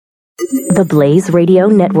The Blaze Radio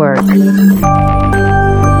Network.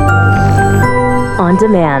 On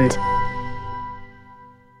demand.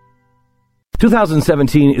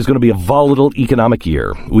 2017 is going to be a volatile economic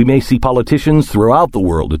year. We may see politicians throughout the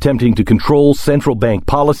world attempting to control central bank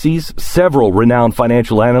policies. Several renowned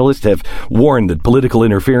financial analysts have warned that political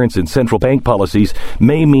interference in central bank policies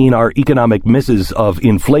may mean our economic misses of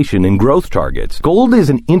inflation and growth targets. Gold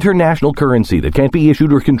is an international currency that can't be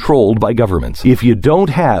issued or controlled by governments. If you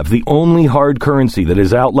don't have the only hard currency that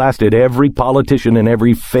has outlasted every politician and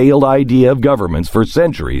every failed idea of governments for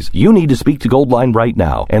centuries, you need to speak to Goldline right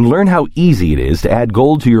now and learn how easy it is to add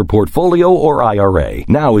gold to your portfolio or IRA.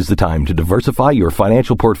 Now is the time to diversify your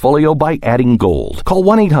financial portfolio by adding gold. Call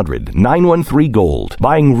 1-800-913-GOLD.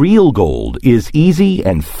 Buying real gold is easy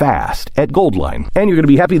and fast at Goldline. And you're going to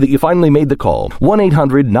be happy that you finally made the call.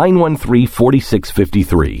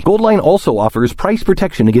 1-800-913-4653. Goldline also offers price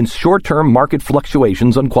protection against short-term market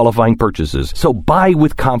fluctuations on qualifying purchases. So buy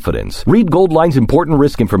with confidence. Read Goldline's important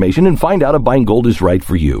risk information and find out if buying gold is right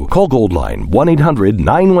for you. Call Goldline.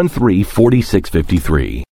 1-800-913-4653.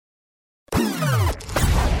 And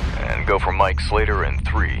go for Mike Slater in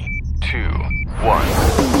 3, 2,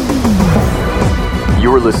 1.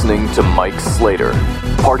 You're listening to Mike Slater,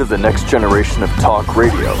 part of the next generation of talk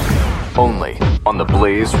radio, only on the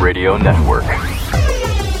Blaze Radio Network.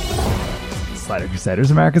 Slater Crusaders,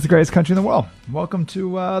 America's the greatest country in the world. Welcome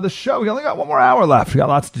to the show. We only got one more hour left. We got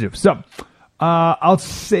lots to do. So, I'll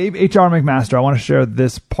save H.R. McMaster. I want to share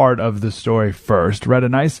this part of the story first. Read a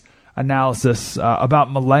nice analysis about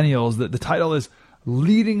millennials. The title is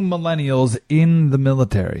Leading Millennials in the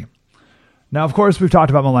Military. Now, of course, we've talked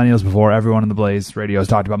about millennials before. Everyone in the Blaze Radio has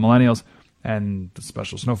talked about millennials and the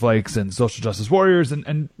special snowflakes and social justice warriors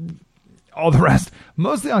and all the rest,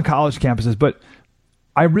 mostly on college campuses. But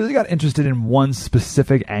I really got interested in one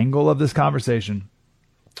specific angle of this conversation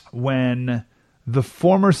when the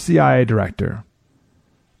former CIA director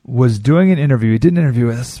was doing an interview. He did an interview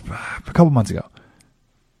with us a couple months ago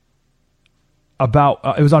about,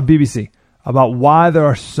 it was on BBC, about why there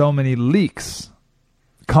are so many leaks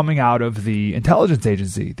coming out of the intelligence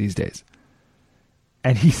agency these days.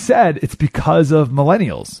 And he said it's because of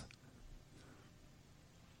millennials.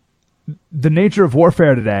 The nature of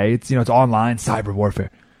warfare today, it's online cyber warfare.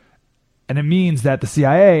 And it means that the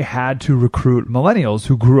CIA had to recruit millennials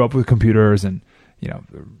who grew up with computers and,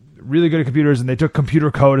 really good at computers, and they took computer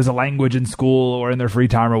code as a language in school or in their free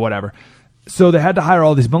time or whatever. So they had to hire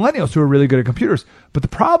all these millennials who are really good at computers. But the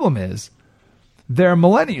problem is they're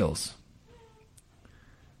millennials.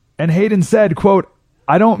 And Hayden said, quote,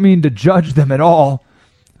 "I don't mean to judge them at all,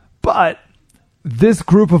 but this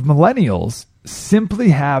group of millennials simply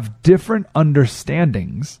have different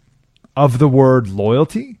understandings of the word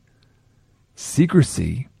loyalty,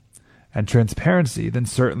 secrecy, and transparency than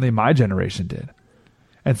certainly my generation did.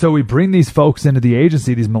 And so we bring these folks into the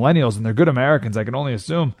agency, these millennials, and they're good Americans, I can only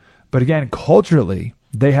assume. But again, culturally,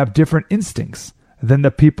 they have different instincts than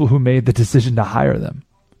the people who made the decision to hire them.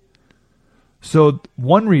 So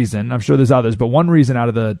one reason, I'm sure there's others, but one reason out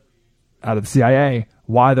of the CIA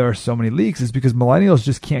why there are so many leaks is because millennials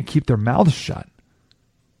just can't keep their mouths shut.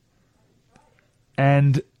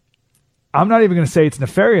 And I'm not even going to say it's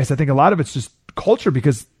nefarious. I think a lot of it's just culture,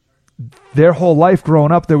 because their whole life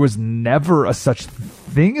growing up, there was never a such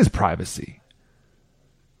thing as privacy.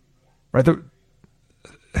 Right?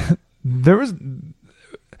 There was,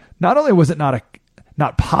 not only was it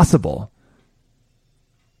not possible,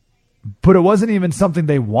 but it wasn't even something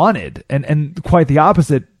they wanted. And quite the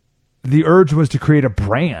opposite. The urge was to create a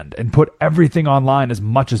brand and put everything online as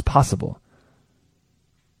much as possible.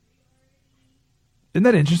 Isn't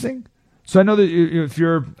that interesting? So I know that if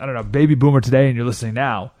you're, baby boomer today and you're listening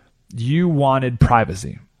now, you wanted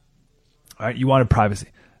privacy. All right? You wanted privacy.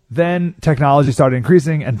 Then technology started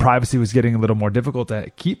increasing and privacy was getting a little more difficult to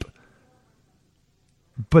keep.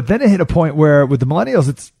 But then it hit a point where with the millennials,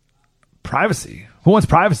 it's privacy. Who wants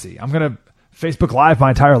privacy? I'm going to Facebook Live my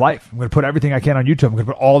entire life. I'm going to put everything I can on YouTube. I'm going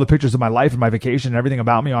to put all the pictures of my life and my vacation and everything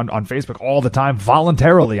about me on Facebook all the time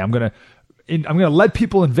voluntarily. I'm going to let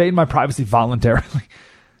people invade my privacy voluntarily.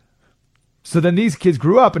 So then these kids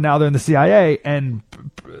grew up and now they're in the CIA and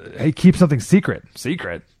hey, keep something secret.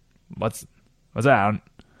 Secret? What's that?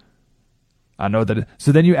 I know that.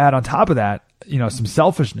 So then you add on top of that, some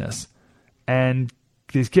selfishness, and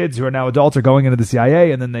these kids who are now adults are going into the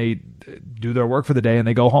CIA and then they do their work for the day and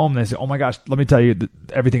they go home and they say, "Oh my gosh, let me tell you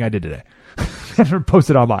everything I did today," and post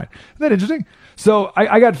it online. Isn't that interesting? So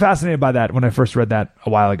I got fascinated by that when I first read that a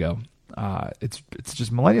while ago. It's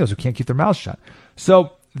just millennials who can't keep their mouths shut.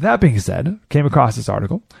 So that being said, came across this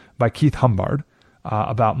article by Keith Humbard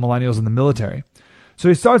about millennials in the military. So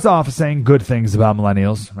he starts off saying good things about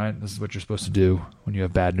millennials, right? This is what you're supposed to do when you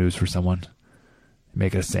have bad news for someone.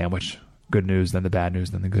 Make it a sandwich. Good news, then the bad news,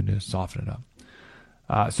 then the good news. Soften it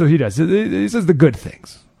up. So he does. He says the good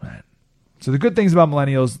things, right? So the good things about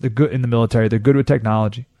millennials, they're good in the military. They're good with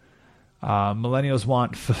technology. Millennials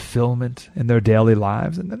want fulfillment in their daily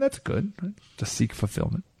lives, and that's good, right? To seek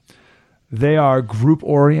fulfillment. They are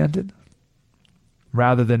group-oriented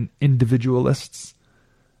rather than individualists.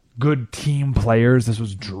 Good team players. This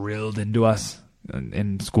was drilled into us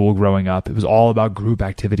in school growing up. It was all about group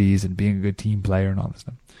activities and being a good team player and all this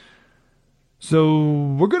stuff.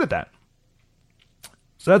 So we're good at that.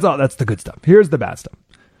 So that's the good stuff. Here's the bad stuff.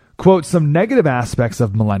 Quote, some negative aspects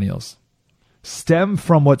of millennials stem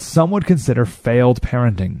from what some would consider failed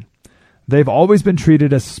parenting. They've always been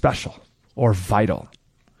treated as special or vital.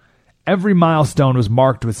 Every milestone was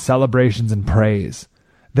marked with celebrations and praise.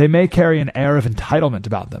 They may carry an air of entitlement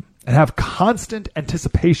about them and have constant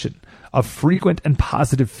anticipation of frequent and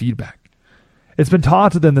positive feedback. It's been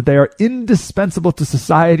taught to them that they are indispensable to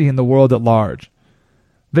society and the world at large.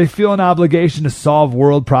 They feel an obligation to solve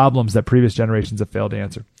world problems that previous generations have failed to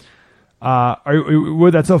answer. Are you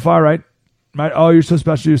with that so far, right? Right? Oh, you're so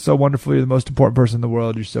special. You're so wonderful. You're the most important person in the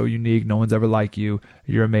world. You're so unique. No one's ever like you.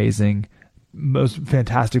 You're amazing. Most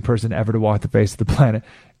fantastic person ever to walk the face of the planet.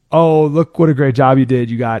 Oh, look what a great job you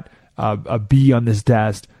did. You got a B on this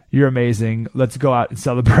test. You're amazing. Let's go out and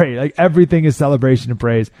celebrate. Like everything is celebration and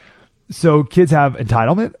praise. So kids have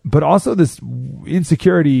entitlement, but also this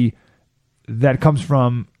insecurity that comes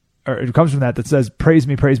from, or it comes from that says, praise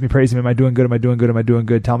me, praise me, praise me. Am I doing good? Am I doing good? Am I doing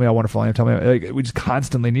good? Tell me how wonderful I am. Tell me, like, we just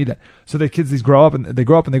constantly need that. So the kids, these grow up and they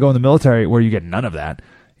go in the military where you get none of that,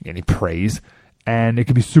 you get any praise. And it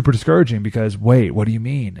can be super discouraging because, wait, what do you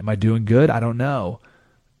mean? Am I doing good? I don't know.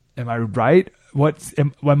 Am I right?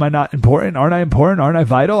 Am I not important? Aren't I important? Aren't I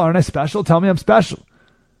vital? Aren't I special? Tell me I'm special.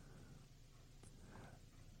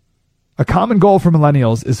 A common goal for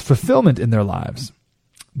millennials is fulfillment in their lives.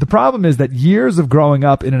 The problem is that years of growing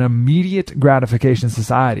up in an immediate gratification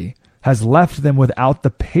society has left them without the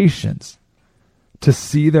patience to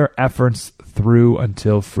see their efforts through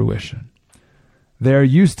until fruition. They are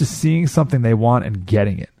used to seeing something they want and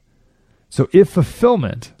getting it. So if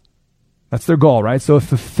fulfillment, that's their goal, right? So if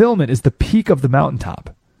fulfillment is the peak of the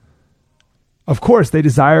mountaintop, of course they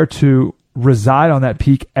desire to reside on that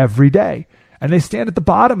peak every day. And they stand at the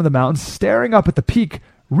bottom of the mountain, staring up at the peak,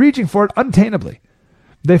 reaching for it unattainably.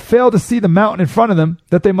 They fail to see the mountain in front of them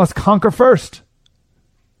that they must conquer first.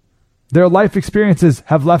 Their life experiences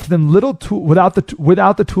have left them without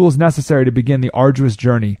the tools necessary to begin the arduous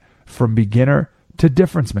journey from beginner to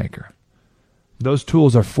difference maker. Those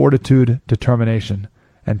tools are fortitude, determination,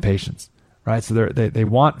 and patience. Right? So they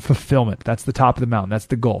want fulfillment. That's the top of the mountain. That's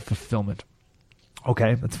the goal, fulfillment.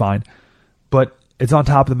 Okay, that's fine. But it's on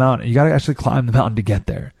top of the mountain. You got to actually climb the mountain to get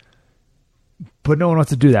there. But no one wants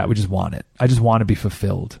to do that. We just want it. I just want to be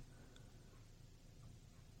fulfilled.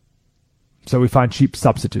 So we find cheap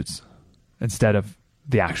substitutes instead of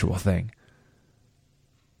the actual thing.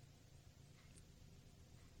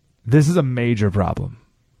 This is a major problem.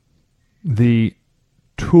 The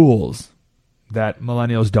tools that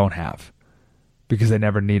millennials don't have because they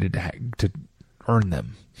never needed to earn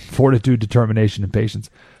them. Fortitude, determination, and patience.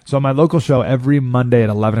 So on my local show, every Monday at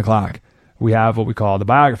 11 o'clock, we have what we call the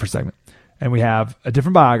biographer segment. And we have a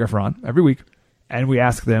different biographer on every week. And we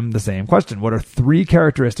ask them the same question. What are 3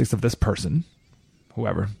 characteristics of this person?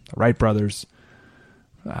 Whoever. The Wright brothers.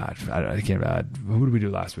 I can't. Who did we do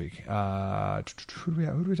last week? Who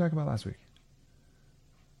did we talk about last week?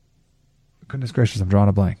 Goodness gracious, I'm drawing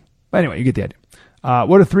a blank. But anyway, you get the idea.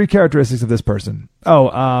 What are 3 characteristics of this person?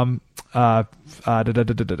 Calcutta.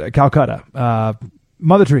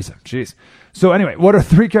 Mother Teresa. Jeez. So anyway, what are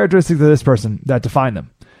 3 characteristics of this person that define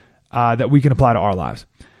them, that we can apply to our lives?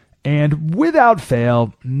 And without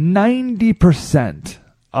fail, 90%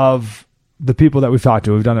 of the people that we've talked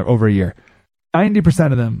to, we've done it over a year,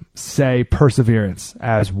 90% of them say perseverance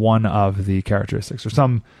as one of the characteristics, or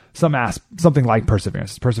something like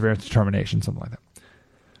perseverance, determination, something like that.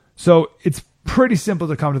 So it's pretty simple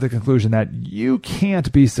to come to the conclusion that you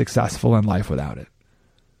can't be successful in life without it.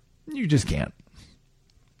 You just can't.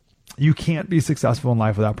 You can't be successful in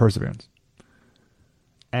life without perseverance.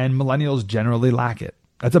 And millennials generally lack it.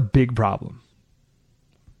 That's a big problem.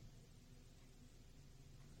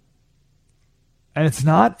 And it's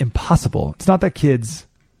not impossible. It's not that kids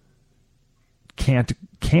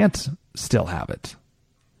can't still have it.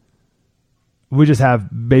 We just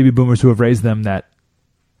have baby boomers who have raised them that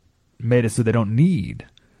made it so they don't need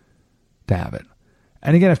to have it.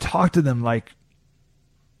 And again, I've talked to them like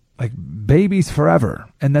like babies forever,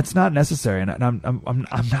 and that's not necessary. And I'm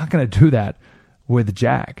not going to do that with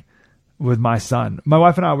Jack, with my son. My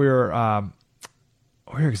wife and I, we were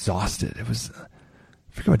exhausted. It was, I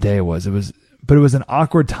forget what day it was. But it was an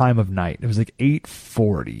awkward time of night. It was like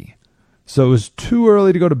 8:40, so it was too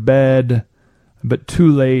early to go to bed, but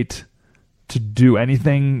too late to do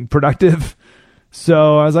anything productive.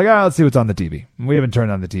 So I was like, let's see what's on the TV. We haven't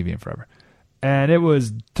turned on the TV in forever. And it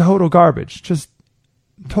was total garbage, just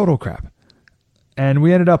total crap. And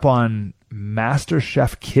we ended up on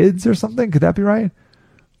MasterChef Kids or something. Could that be right?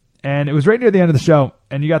 And it was right near the end of the show.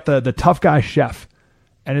 And you got the tough guy chef.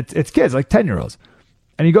 And it's kids, like 10-year-olds.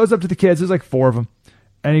 And he goes up to the kids. There's like 4 of them.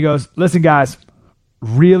 And he goes, listen, guys,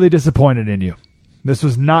 really disappointed in you. This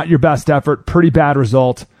was not your best effort. Pretty bad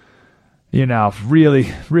result.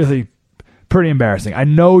 Really, really pretty embarrassing. I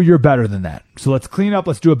know you're better than that. So let's clean up.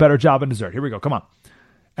 Let's do a better job in dessert. Here we go. Come on.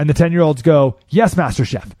 And the 10-year-olds go, yes, Master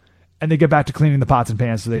Chef. And they get back to cleaning the pots and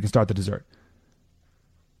pans so they can start the dessert.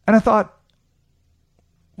 And I thought,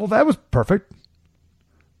 well, that was perfect.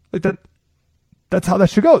 Like that's how that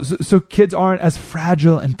should go. So kids aren't as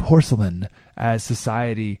fragile and porcelain as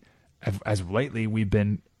society, as lately we've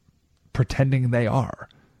been pretending they are.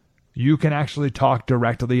 You can actually talk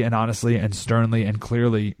directly and honestly and sternly and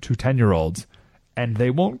clearly to 10-year-olds, and they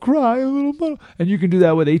won't cry a little bit. And you can do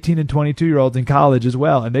that with 18 and 22-year-olds in college as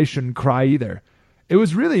well, and they shouldn't cry either. It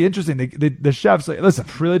was really interesting. The chef's like, listen,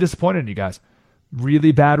 really disappointed in you guys.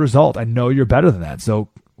 Really bad result. I know you're better than that. So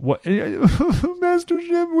what? Master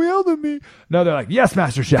Chef yelled at me. No, they're like, yes,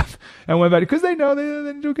 Master Chef. And went back because they know they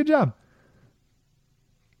didn't do a good job.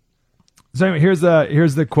 So anyway, here's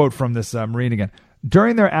the quote from this Marine again.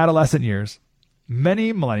 During their adolescent years,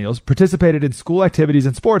 many millennials participated in school activities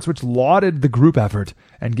and sports which lauded the group effort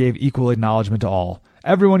and gave equal acknowledgement to all.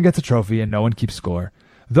 Everyone gets a trophy and no one keeps score.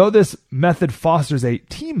 Though this method fosters a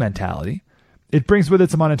team mentality, it brings with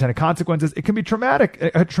it some unintended consequences. It can be a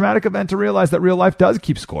traumatic event to realize that real life does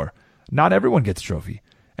keep score. Not everyone gets a trophy,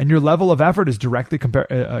 and your level of effort is directly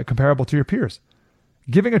comparable to your peers.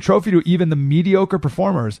 Giving a trophy to even the mediocre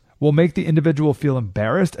performers will make the individual feel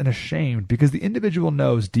embarrassed and ashamed because the individual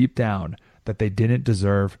knows deep down that they didn't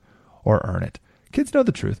deserve or earn it. Kids know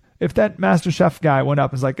the truth. If that Master Chef guy went up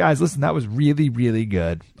and was like, guys, listen, that was really, really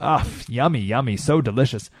good. Yummy, yummy, so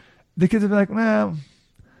delicious. The kids would be like, well,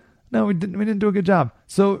 no, we didn't do a good job.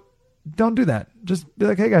 So don't do that. Just be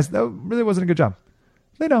like, hey guys, that really wasn't a good job.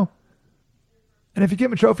 They know. And if you give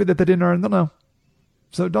them a trophy that they didn't earn, they'll know.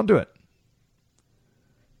 So don't do it.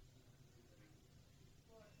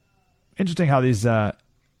 Interesting how these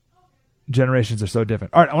generations are so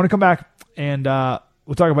different. All right, I want to come back and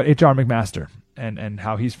we'll talk about H.R. McMaster and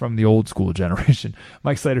how he's from the old school generation.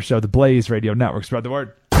 Mike Slater Show, the Blaze Radio Network. Spread the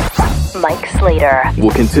word. Mike Slater.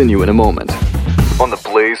 We'll continue in a moment on the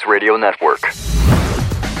Blaze Radio Network.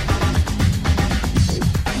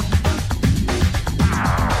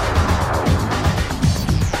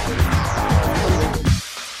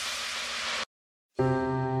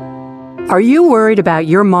 Are you worried about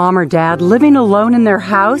your mom or dad living alone in their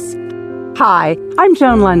house? Hi, I'm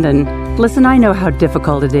Joan London. Listen, I know how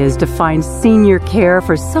difficult it is to find senior care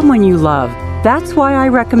for someone you love. That's why I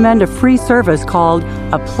recommend a free service called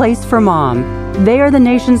A Place for Mom. They are the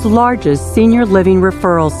nation's largest senior living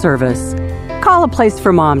referral service. Call A Place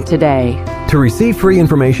for Mom today. To receive free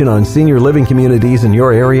information on senior living communities in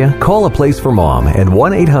your area, call A Place for Mom at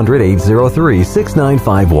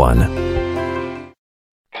 1-800-803-6951.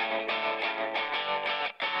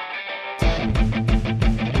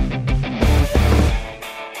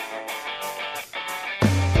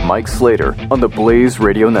 Mike Slater on the Blaze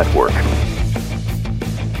Radio Network.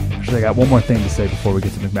 Actually, I got one more thing to say before we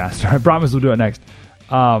get to McMaster. I promise we'll do it next.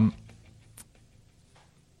 So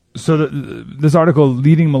this article,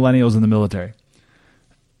 Leading Millennials in the Military,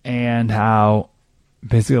 and how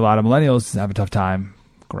basically a lot of millennials have a tough time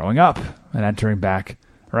growing up and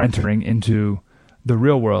entering into the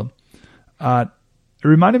real world. It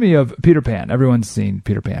reminded me of Peter Pan. Everyone's seen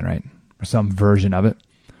Peter Pan, right? Or some version of it.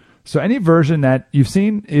 So any version that you've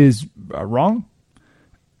seen is wrong.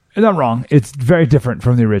 It's not wrong. It's very different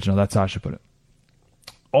from the original. That's how I should put it.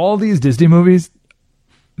 All these Disney movies,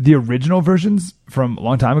 the original versions from a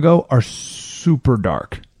long time ago, are super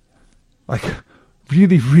dark. Like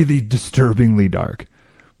really, really disturbingly dark.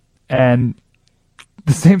 And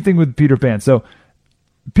the same thing with Peter Pan. So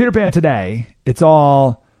Peter Pan today, it's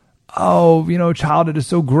all, childhood is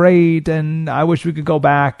so great, and I wish we could go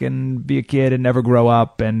back and be a kid and never grow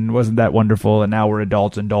up, and wasn't that wonderful, and now we're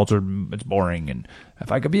adults, and it's boring, and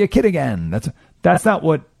if I could be a kid again. That's not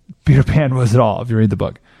what Peter Pan was at all, if you read the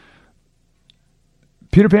book.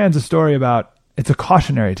 Peter Pan's a story about It's a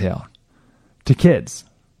cautionary tale to kids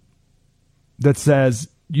that says,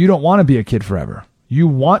 you don't want to be a kid forever. You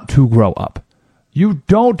want to grow up. You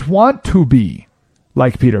don't want to be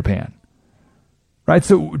like Peter Pan. Right?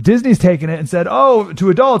 So Disney's taken it and said, oh, to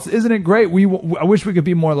adults, isn't it great? I wish we could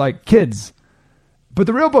be more like kids. But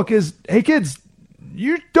the real book is, hey, kids,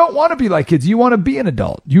 you don't want to be like kids. You want to be an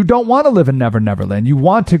adult. You don't want to live in Never Never Land. You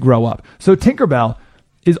want to grow up. So Tinkerbell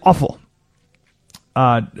is awful.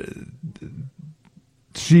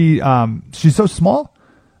 She's so small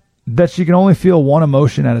that she can only feel one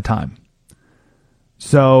emotion at a time.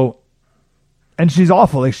 So, and she's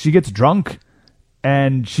awful. Like, she gets drunk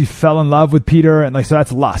and she fell in love with Peter, and like, so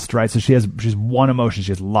that's lust, right? So she's one emotion.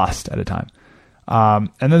 She has lust at a time.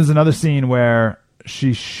 And then there's another scene where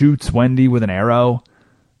she shoots Wendy with an arrow,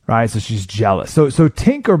 right? So she's jealous. So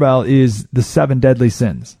Tinkerbell is the 7 deadly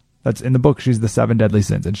sins. That's in the book. She's the 7 deadly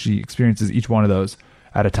sins, and she experiences each one of those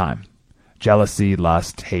at a time: jealousy,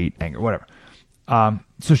 lust, hate, anger, whatever.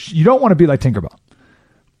 So you don't want to be like Tinkerbell,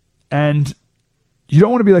 and you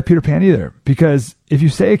don't want to be like Peter Pan either, because if you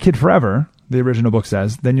stay a kid forever, the original book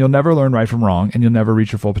says, then you'll never learn right from wrong, and you'll never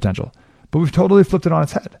reach your full potential. But we've totally flipped it on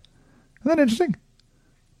its head. Isn't that interesting?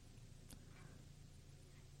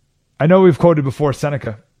 I know we've quoted before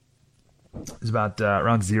Seneca. It's about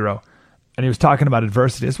around 0. And he was talking about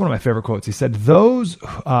adversity. It's one of my favorite quotes. He said, those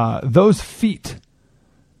feet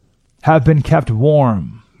have been kept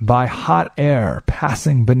warm by hot air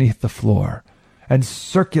passing beneath the floor and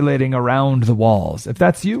circulating around the walls. If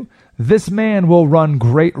that's you, this man will run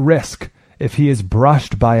great risk if he is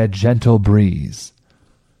brushed by a gentle breeze.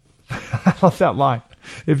 I love that line.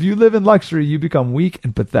 If you live in luxury, you become weak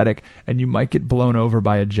and pathetic, and you might get blown over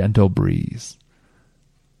by a gentle breeze.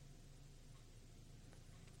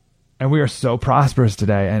 And we are so prosperous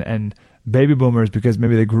today, and baby boomers, because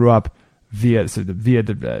maybe they grew up via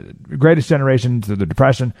the greatest generation to the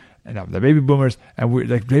Depression, and now the baby boomers, and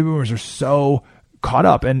baby boomers are so caught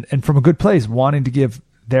up and from a good place, wanting to give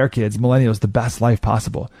their kids, millennials, the best life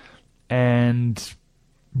possible, and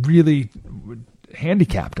really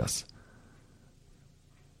handicapped us.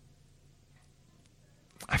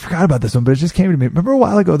 I forgot about this one, but it just came to me. Remember a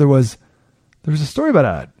while ago there was a story about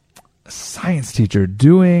a science teacher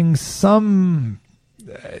doing some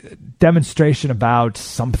demonstration about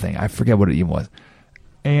something. I forget what it even was.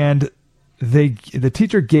 And the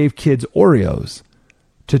teacher gave kids Oreos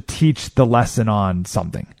to teach the lesson on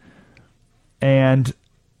something. And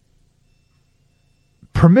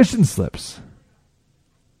permission slips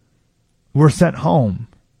were sent home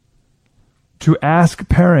to ask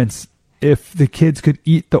parents if the kids could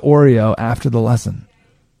eat the Oreo after the lesson.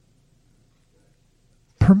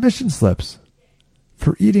 Permission slips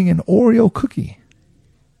for eating an Oreo cookie.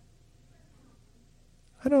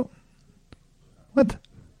 What?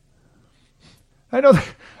 I know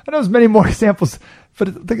there's many more examples, but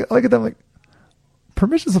I look at them like,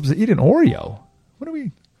 permission slips to eat an Oreo? What are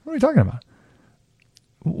we talking about?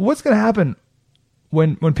 What's going to happen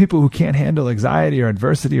when people who can't handle anxiety or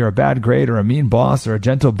adversity or a bad grade or a mean boss or a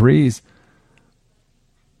gentle breeze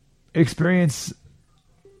experience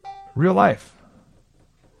real life?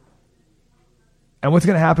 And what's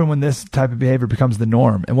going to happen when this type of behavior becomes the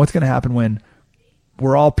norm? And what's going to happen when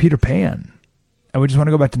we're all Peter Pan and we just want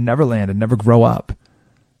to go back to Neverland and never grow up?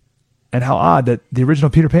 And how odd that the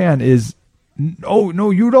original Peter Pan is, oh,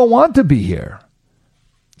 no, you don't want to be here.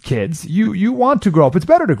 Kids, you want to grow up. It's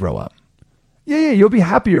better to grow up. Yeah, you'll be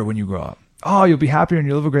happier when you grow up. Oh, you'll be happier and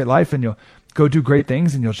you'll live a great life and you'll go do great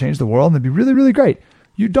things and you'll change the world and it'll be really, really great.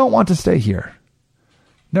 You don't want to stay here.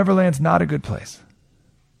 Neverland's not a good place.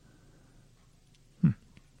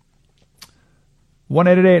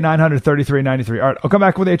 1-888-900-3393. All right, I'll come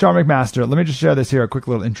back with H.R. McMaster. Let me just share this here, a quick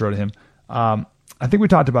little intro to him. I think we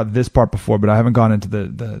talked about this part before, but I haven't gone into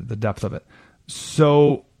the depth of it.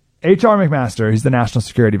 So H.R. McMaster, he's the National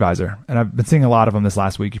Security Advisor, and I've been seeing a lot of him this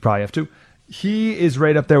last week. You probably have too. He is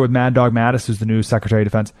right up there with Mad Dog Mattis, who's the new Secretary of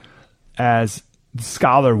Defense, as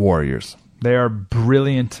scholar warriors. They are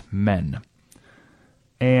brilliant men.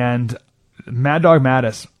 And Mad Dog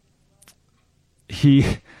Mattis,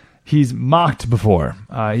 he's mocked before.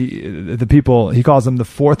 He calls them the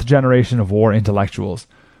 4th generation of war intellectuals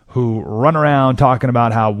who run around talking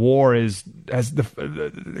about how war has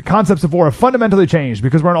the concepts of war have fundamentally changed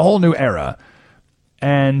because we're in a whole new era.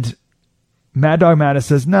 And Mad Dog Mattis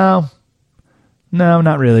says, no,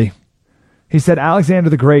 not really. He said Alexander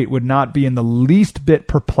the Great would not be in the least bit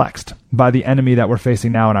perplexed by the enemy that we're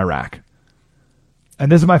facing now in Iraq.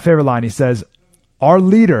 And this is my favorite line. He says, our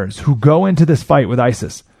leaders who go into this fight with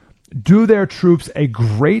ISIS do their troops a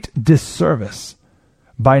great disservice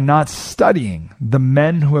by not studying the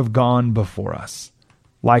men who have gone before us,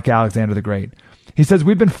 like Alexander the Great. He says,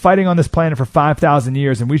 we've been fighting on this planet for 5,000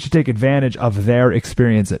 years, and we should take advantage of their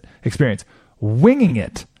experience. Winging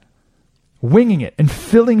it, and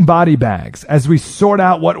filling body bags as we sort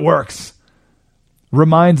out what works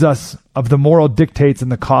reminds us of the moral dictates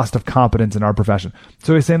and the cost of competence in our profession.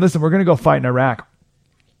 So he's saying, listen, we're going to go fight in Iraq.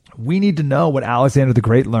 We need to know what Alexander the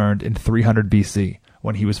Great learned in 300 BC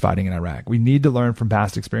when he was fighting in Iraq. We need to learn from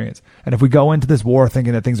past experience. And if we go into this war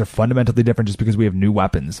thinking that things are fundamentally different just because we have new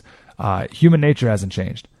weapons, human nature hasn't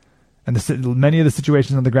changed. And many of the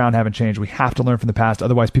situations on the ground haven't changed. We have to learn from the past,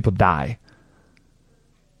 otherwise people die.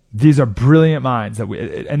 These are brilliant minds.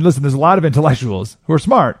 And listen, there's a lot of intellectuals who are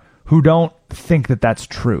smart who don't think that that's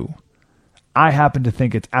true. I happen to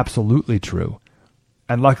think it's absolutely true.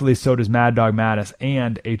 And luckily, so does Mad Dog Mattis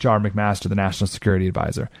and H.R. McMaster, the National Security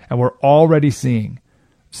Advisor. And we're already seeing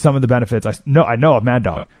some of the benefits. I know of Mad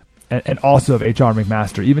Dog and also of H.R.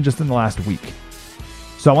 McMaster, even just in the last week.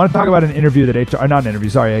 So I want to talk about an interview that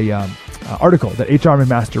article that H.R.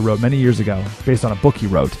 McMaster wrote many years ago, based on a book he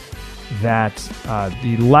wrote, that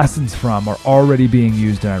the lessons from are already being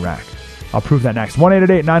used in Iraq. I'll prove that next.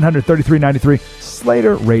 1-888-900-3393.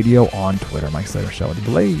 Slater Radio on Twitter. Mike Slater Show at the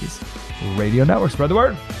Blaze Radio Network. Spread the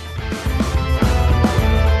word.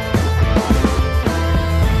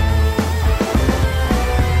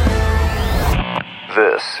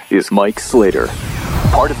 This is Mike Slater,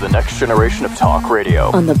 part of the next generation of talk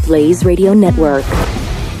radio on the Blaze Radio Network.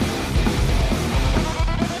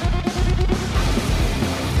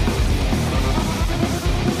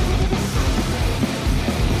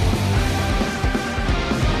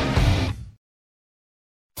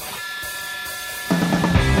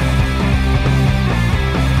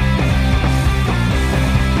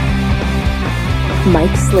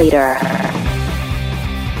 Mike Slater.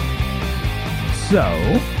 So,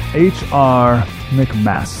 H.R.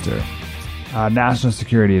 McMaster, National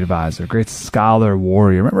Security Advisor, great scholar,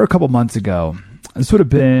 warrior. Remember a couple months ago, this would have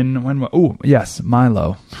been, Milo.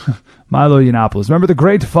 Milo Yiannopoulos. Remember the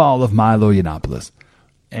great fall of Milo Yiannopoulos.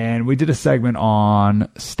 And we did a segment on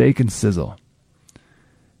steak and sizzle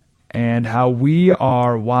and how we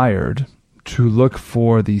are wired to look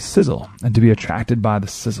for the sizzle and to be attracted by the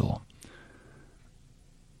sizzle.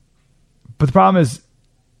 But the problem is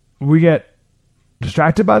we get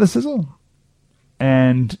distracted by the sizzle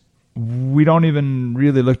and we don't even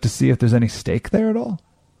really look to see if there's any steak there at all.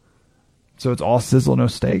 So it's all sizzle, no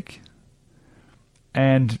steak.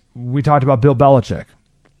 And we talked about Bill Belichick.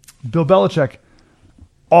 Bill Belichick,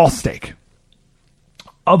 all steak,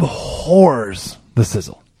 abhors the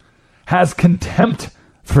sizzle, has contempt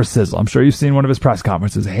for sizzle. I'm sure you've seen one of his press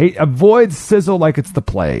conferences. Avoids sizzle like it's the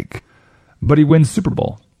plague, but he wins Super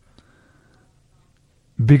Bowl.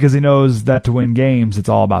 Because he knows that to win games, it's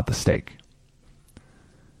all about the steak.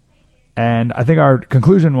 And I think our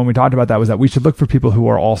conclusion when we talked about that was that we should look for people who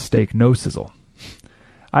are all steak, no sizzle.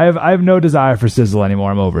 I have no desire for sizzle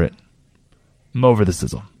anymore. I'm over it. I'm over the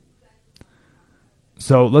sizzle.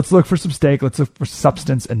 So let's look for some steak. Let's look for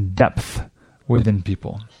substance and depth within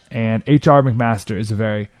people. And H.R. McMaster is a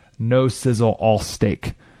very no sizzle, all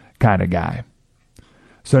steak kind of guy.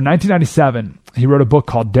 So in 1997, he wrote a book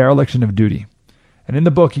called Dereliction of Duty. And in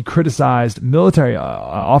the book, he criticized military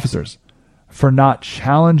officers for not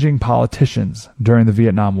challenging politicians during the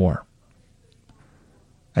Vietnam War.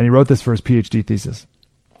 And he wrote this for his PhD thesis.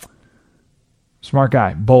 Smart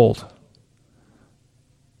guy, bold.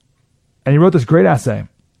 And he wrote this great essay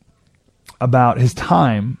about his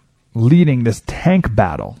time leading this tank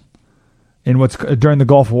battle in during the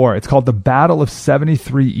Gulf War. It's called the Battle of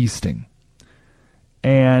 73 Easting.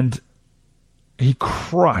 And he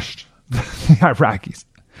crushed the Iraqis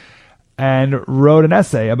and wrote an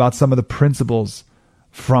essay about some of the principles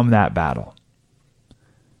from that battle.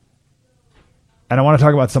 And I want to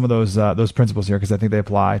talk about some of those principles here because I think they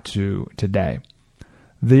apply to today.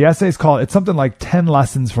 The essay is called, it's something like 10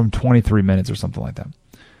 lessons from 23 minutes or something like that.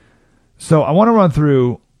 So I want to run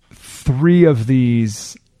through 3 of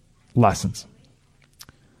these lessons.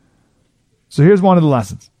 So here's one of the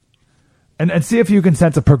lessons. And see if you can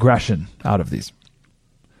sense a progression out of these.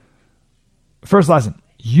 First lesson,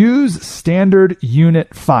 use standard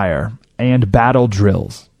unit fire and battle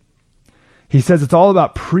drills. He says it's all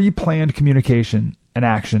about pre-planned communication and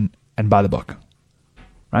action and by the book.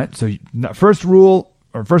 Right? So first rule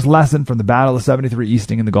or first lesson from the Battle of 73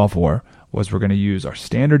 Easting in the Gulf War was we're going to use our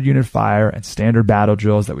standard unit fire and standard battle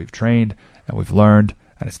drills that we've trained and we've learned,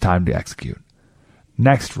 and it's time to execute.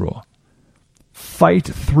 Next rule, fight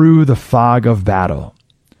through the fog of battle.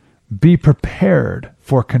 Be prepared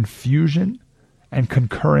for confusion and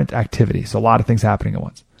concurrent activity. So a lot of things happening at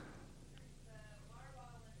once.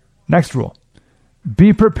 Next rule.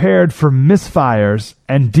 Be prepared for misfires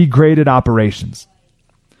and degraded operations.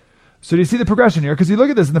 So do you see the progression here? Because you look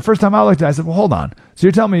at this, and the first time I looked at it, I said, well, hold on. So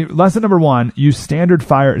you're telling me lesson number 1, use standard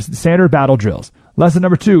battle drills. Lesson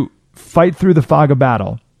number 2, fight through the fog of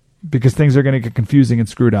battle because things are going to get confusing and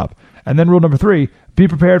screwed up. And then rule number 3, be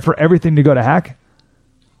prepared for everything to go to heck.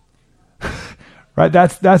 Right?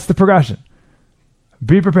 That's the progression.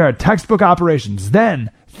 Be prepared. Textbook operations.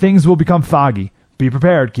 Then things will become foggy. Be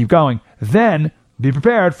prepared. Keep going. Then be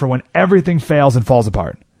prepared for when everything fails and falls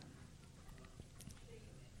apart.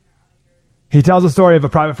 He tells a story of a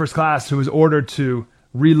private first class who was ordered to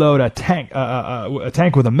reload a tank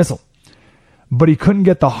with a missile, but he couldn't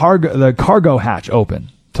get the cargo hatch open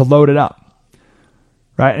to load it up.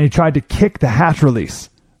 Right? And he tried to kick the hatch release,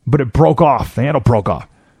 but it broke off. The handle broke off.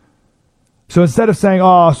 So instead of saying,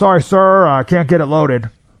 "Oh, sorry, sir, I can't get it loaded,"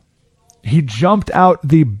 he jumped out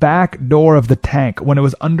the back door of the tank when it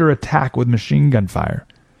was under attack with machine gun fire,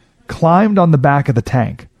 climbed on the back of the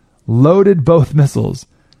tank, loaded both missiles,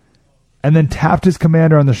 and then tapped his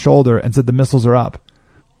commander on the shoulder and said, "The missiles are up."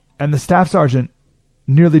 And the staff sergeant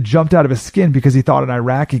nearly jumped out of his skin because he thought an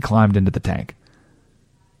Iraqi climbed into the tank.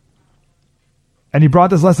 And he brought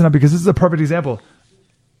this lesson up because this is a perfect example.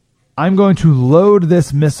 I'm going to load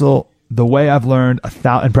this missile the way I've learned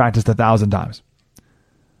and practiced 1,000 times.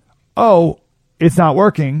 Oh, it's not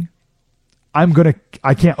working. I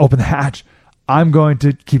can't open the hatch. I'm going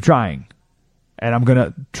to keep trying. And I'm going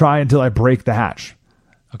to try until I break the hatch.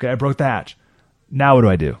 Okay, I broke the hatch. Now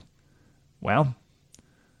what do? Well,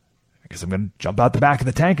 I guess I'm going to jump out the back of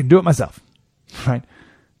the tank and do it myself. Right?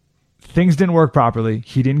 Things didn't work properly.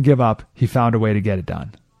 He didn't give up. He found a way to get it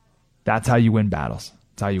done. That's how you win battles.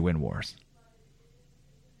 That's how you win wars.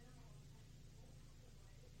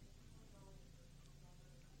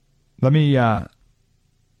 Let me, I'll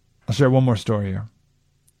share one more story here.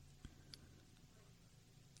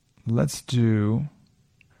 Let's do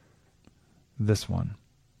this one.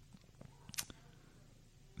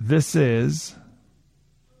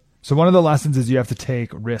 So one of the lessons is you have to take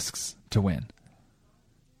risks to win.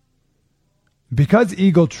 Because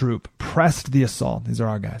Eagle Troop pressed the assault, these are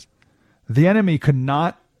our guys, the enemy could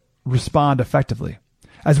not respond effectively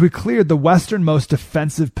as we cleared the westernmost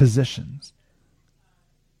defensive positions.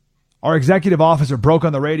 Our executive officer broke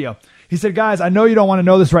on the radio. He said, "Guys, I know you don't want to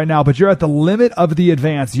know this right now, but you're at the limit of the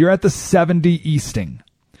advance. You're at the 70 Easting."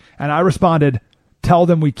 And I responded, "Tell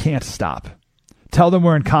them we can't stop. Tell them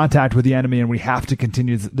we're in contact with the enemy and we have to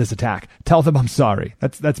continue this attack. Tell them I'm sorry."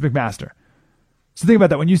 That's McMaster. So think about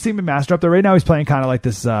that. When you see McMaster up there right now, he's playing kind of like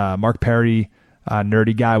this Mark Perry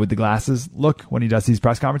nerdy guy with the glasses look when he does these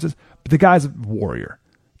press conferences. But the guy's a warrior.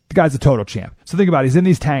 The guy's a total champ. So think about it. He's in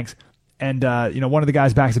these tanks. And, one of the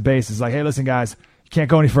guys back at base is like, "Hey, listen, guys, you can't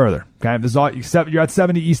go any further. Okay, this is all, you're at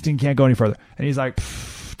 70 Easting, can't go any further." And he's like,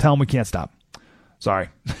 "Tell them we can't stop. Sorry.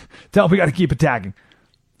 Tell them we got to keep attacking."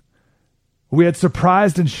 We had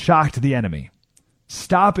surprised and shocked the enemy.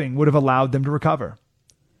 Stopping would have allowed them to recover.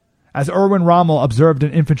 As Erwin Rommel observed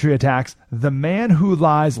in infantry attacks, the man who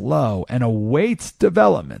lies low and awaits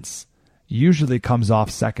developments usually comes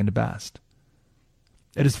off second best.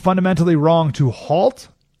 It is fundamentally wrong to halt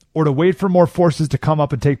or to wait for more forces to come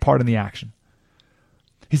up and take part in the action.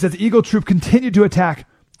 He says Eagle Troop continued to attack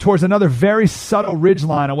towards another very subtle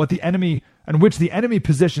ridgeline on which the enemy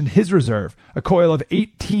positioned his reserve, a coil of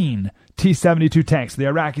 18 T-72 tanks. The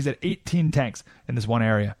Iraqis had 18 tanks in this one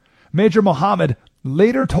area. Major Mohammed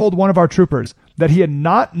later told one of our troopers that he had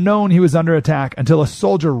not known he was under attack until a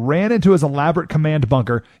soldier ran into his elaborate command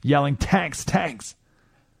bunker yelling, "Tanks, tanks!"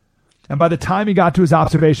 And by the time he got to his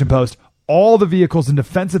observation post, all the vehicles in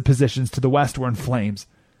defensive positions to the west were in flames.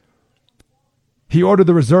 He ordered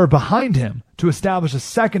the reserve behind him to establish a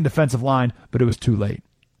second defensive line, but it was too late.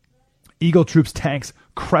 Eagle Troop's tanks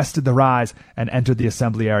crested the rise and entered the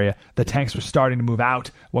assembly area. The tanks were starting to move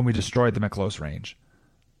out when we destroyed them at close range.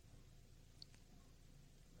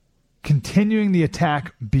 Continuing the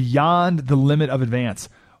attack beyond the limit of advance.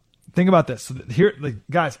 Think about this. So here,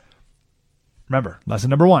 guys, remember, lesson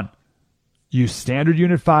number 1. Use standard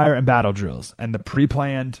unit fire and battle drills. And the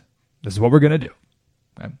pre-planned, this is what we're going to do.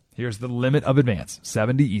 Okay? Here's the limit of advance,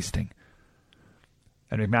 70 Easting.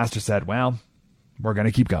 And McMaster said, well, we're going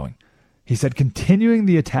to keep going. He said, continuing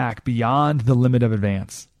the attack beyond the limit of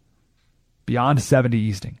advance, beyond 70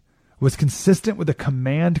 Easting, was consistent with a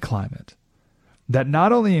command climate that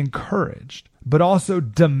not only encouraged, but also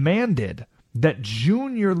demanded that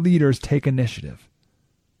junior leaders take initiative.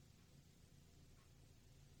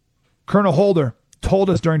 Colonel Holder told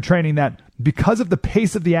us during training that because of the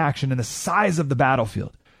pace of the action and the size of the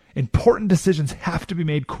battlefield, important decisions have to be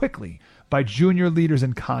made quickly by junior leaders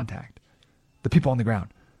in contact, the people on the ground.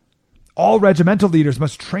 All regimental leaders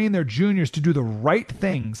must train their juniors to do the right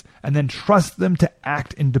things and then trust them to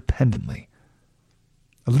act independently.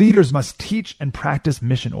 Leaders must teach and practice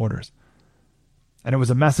mission orders. And it was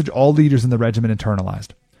a message all leaders in the regiment internalized.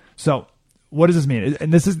 So what does this mean?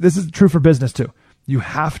 And this is true for business too. You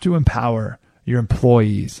have to empower your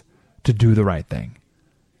employees to do the right thing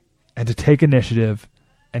and to take initiative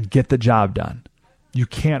and get the job done. You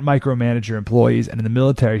can't micromanage your employees. And in the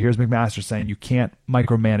military, here's McMaster saying you can't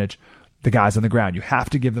micromanage the guys on the ground. You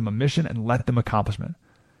have to give them a mission and let them accomplish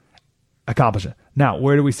it. Now,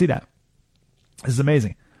 where do we see that? This is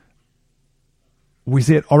amazing. We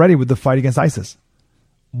see it already with the fight against ISIS.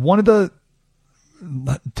 One of the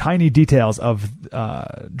tiny details of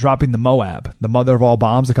dropping the Moab, the mother of all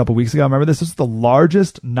bombs, a couple weeks ago. Remember this? This is the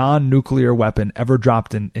largest non-nuclear weapon ever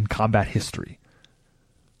dropped in combat history.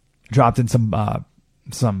 Dropped in some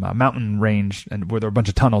mountain range and where there were a bunch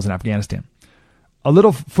of tunnels in Afghanistan. A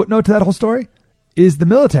little footnote to that whole story is the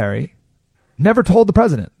military never told the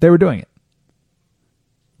president they were doing it.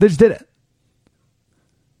 They just did it.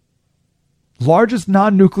 Largest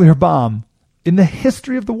non-nuclear bomb in the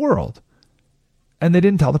history of the world. And they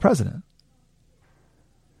didn't tell the president.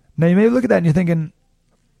 Now you may look at that and you're thinking,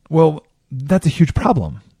 well, that's a huge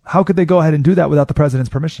problem. How could they go ahead and do that without the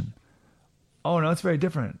president's permission? Oh no, it's very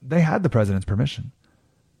different. They had the president's permission.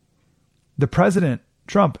 The president,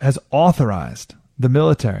 Trump, has authorized the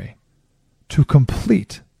military to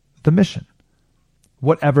complete the mission.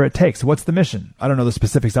 Whatever it takes. What's the mission? I don't know the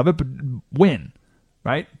specifics of it, but win,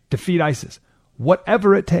 right? Defeat ISIS.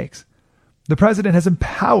 Whatever it takes. The president has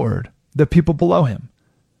empowered the people below him.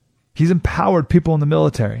 He's empowered people in the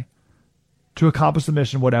military to accomplish the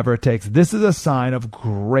mission, whatever it takes. This is a sign of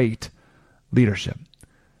great leadership.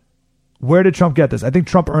 Where did Trump get this? I think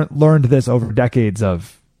Trump learned this over decades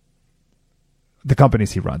of the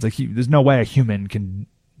companies he runs. There's no way a human can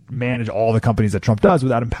manage all the companies that Trump does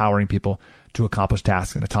without empowering people to accomplish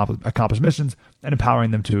tasks and accomplish missions and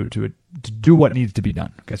empowering them to do what needs to be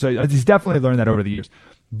done. Okay, so he's definitely learned that over the years.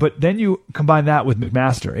 But then you combine that with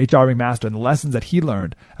McMaster, H.R. McMaster, and the lessons that he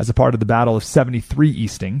learned as a part of the Battle of 73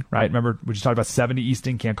 Easting, right? Remember, we just talked about 70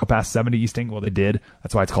 Easting, can't go past 70 Easting. Well, they did.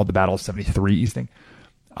 That's why it's called the Battle of 73 Easting.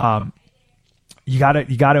 You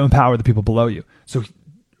gotta empower the people below you. So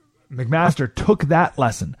McMaster took that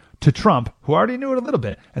lesson to Trump, who already knew it a little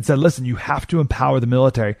bit, and said, listen, you have to empower the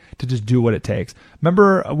military to just do what it takes.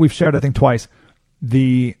 Remember, we've shared, I think twice,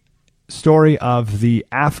 the story of the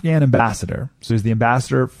Afghan ambassador. So he's the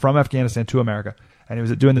ambassador from Afghanistan to America, and he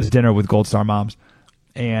was doing this dinner with Gold Star moms,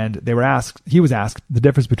 and he was asked the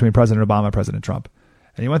difference between President Obama and President Trump.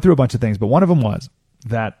 And he went through a bunch of things, but one of them was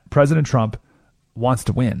that President Trump wants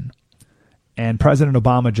to win, and President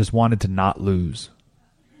Obama just wanted to not lose.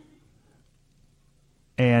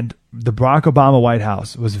 And the Barack Obama White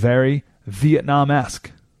House was very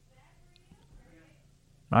Vietnam-esque.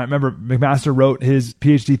 I remember McMaster wrote his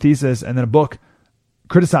PhD thesis and then a book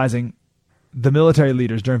criticizing the military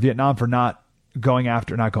leaders during Vietnam for not going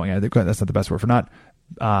after, that's not the best word, for not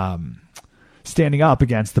standing up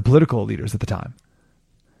against the political leaders at the time.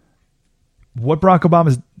 What Barack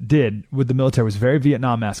Obama did with the military was very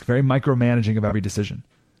Vietnam-esque, very micromanaging of every decision.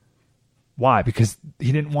 Why? Because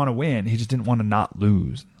he didn't want to win. He just didn't want to not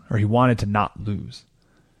lose, or he wanted to not lose.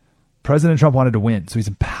 President Trump wanted to win, so he's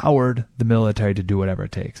empowered the military to do whatever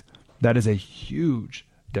it takes. That is a huge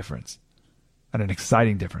difference and an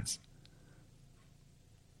exciting difference.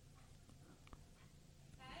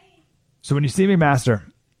 So when you see McMaster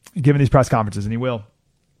giving these press conferences, and you'll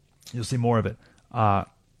see more of it. Now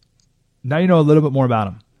you know a little bit more about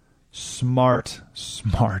him. Smart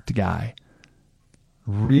guy.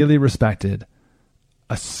 Really respected.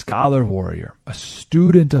 A scholar warrior. A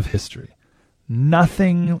student of history.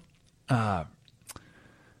 Nothing...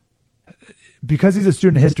 because he's a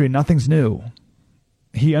student of history, nothing's new.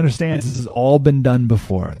 He understands this has all been done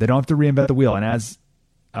before. They don't have to reinvent the wheel. And as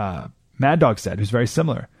Mad Dog said, who's very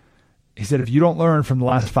similar, he said, if you don't learn from the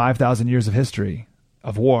last 5,000 years of history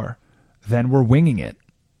of war, then we're winging it.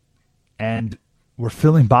 And we're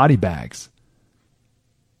filling body bags.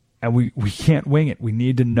 And we can't wing it. We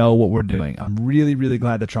need to know what we're doing. I'm really, really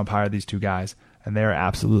glad that Trump hired these two guys. And they're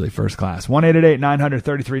absolutely first class.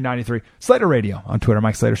 1-888-900-3393. Slater Radio on Twitter.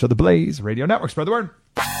 Mike Slater Show. The Blaze Radio Network. Spread the word.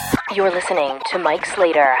 You're listening to Mike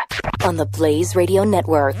Slater on the Blaze Radio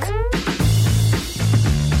Network.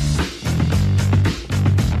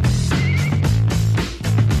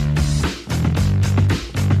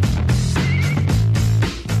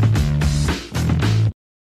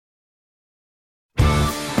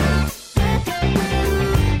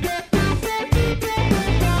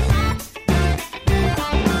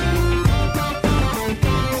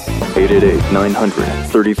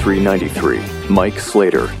 888-900-3393. Mike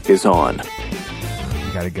Slater is on.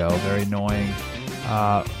 You gotta go. Very annoying.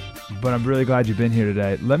 But I'm really glad you've been here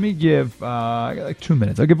today. Let me give, I got like 2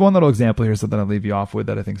 minutes. I'll give one little example here, something I'll leave you off with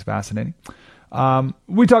that I think is fascinating.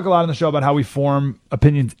 We talk a lot on the show about how we form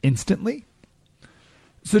opinions instantly.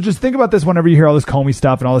 So just think about this whenever you hear all this Comey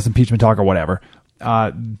stuff and all this impeachment talk or whatever.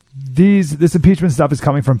 This impeachment stuff is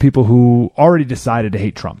coming from people who already decided to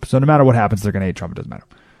hate Trump. So no matter what happens, they're going to hate Trump. It doesn't matter.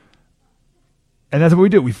 And that's what we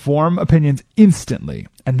do. We form opinions instantly,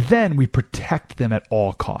 and then we protect them at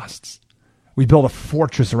all costs. We build a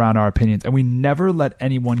fortress around our opinions, and we never let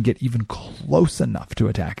anyone get even close enough to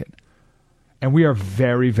attack it. And we are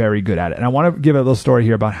very, very good at it. And I want to give a little story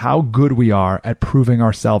here about how good we are at proving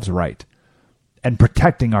ourselves right and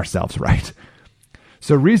protecting ourselves right.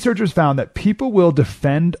 So researchers found that people will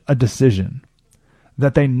defend a decision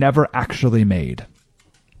that they never actually made.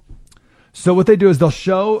 So what they do is they'll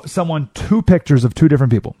show someone two pictures of two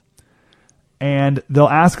different people. And they'll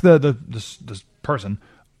ask this person,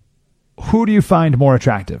 who do you find more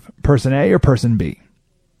attractive, person A or person B?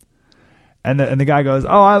 And the guy goes,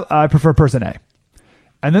 oh, I prefer person A.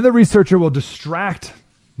 And then the researcher will distract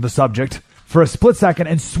the subject for a split second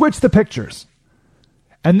and switch the pictures.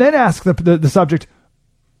 And then ask the subject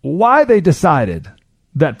why they decided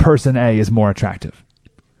that person A is more attractive.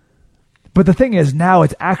 But the thing is, now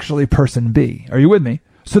it's actually person B. Are you with me?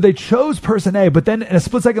 So they chose person A, but then in a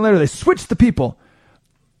split second later, they switched the people.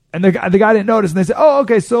 And the guy didn't notice, and they said, oh,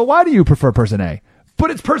 okay, so why do you prefer person A?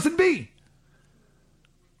 But it's person B.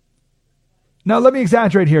 Now, let me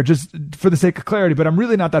exaggerate here just for the sake of clarity, but I'm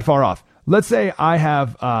really not that far off. Let's say I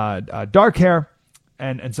have dark hair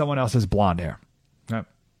and someone else has blonde hair. Right?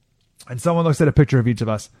 And someone looks at a picture of each of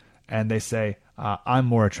us, and they say, I'm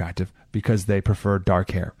more attractive because they prefer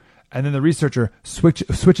dark hair. And then the researcher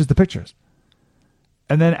switches the pictures.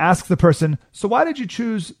 And then asks the person, so why did you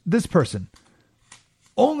choose this person?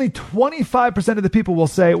 Only 25% of the people will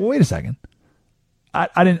say, well, wait a second.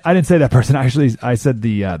 I didn't say that person. Actually, I said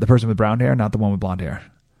the person with brown hair, not the one with blonde hair.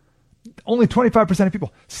 Only 25% of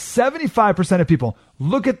people. 75% of people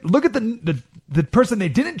look at the person they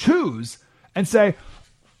didn't choose and say,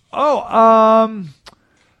 oh,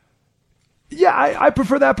 yeah, I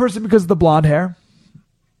prefer that person because of the blonde hair.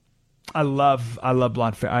 I love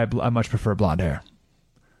blonde hair. I much prefer blonde hair.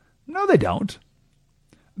 No, they don't.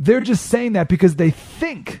 They're just saying that because they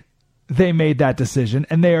think they made that decision,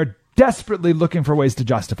 and they are desperately looking for ways to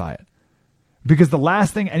justify it. Because the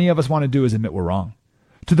last thing any of us want to do is admit we're wrong.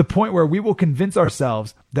 To the point where we will convince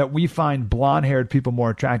ourselves that we find blonde-haired people more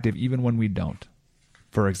attractive even when we don't,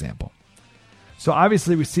 for example. So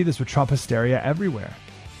obviously we see this with Trump hysteria everywhere.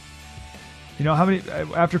 You know, how many,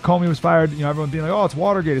 after Comey was fired, everyone being like, oh, it's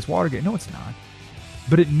Watergate, it's Watergate. No, it's not.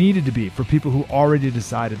 But it needed to be for people who already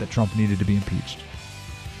decided that Trump needed to be impeached.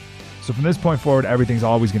 So from this point forward, everything's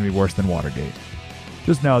always going to be worse than Watergate.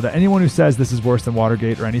 Just know that anyone who says this is worse than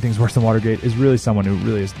Watergate or anything's worse than Watergate is really someone who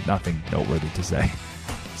really has nothing noteworthy to say.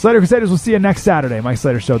 Slater Crusaders, we'll see you next Saturday. Mike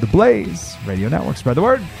Slater Show, The Blaze Radio Network. Spread the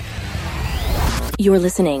word. You're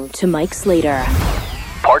listening to Mike Slater.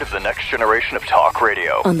 Part of the next generation of talk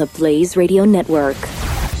radio. On the Blaze Radio Network.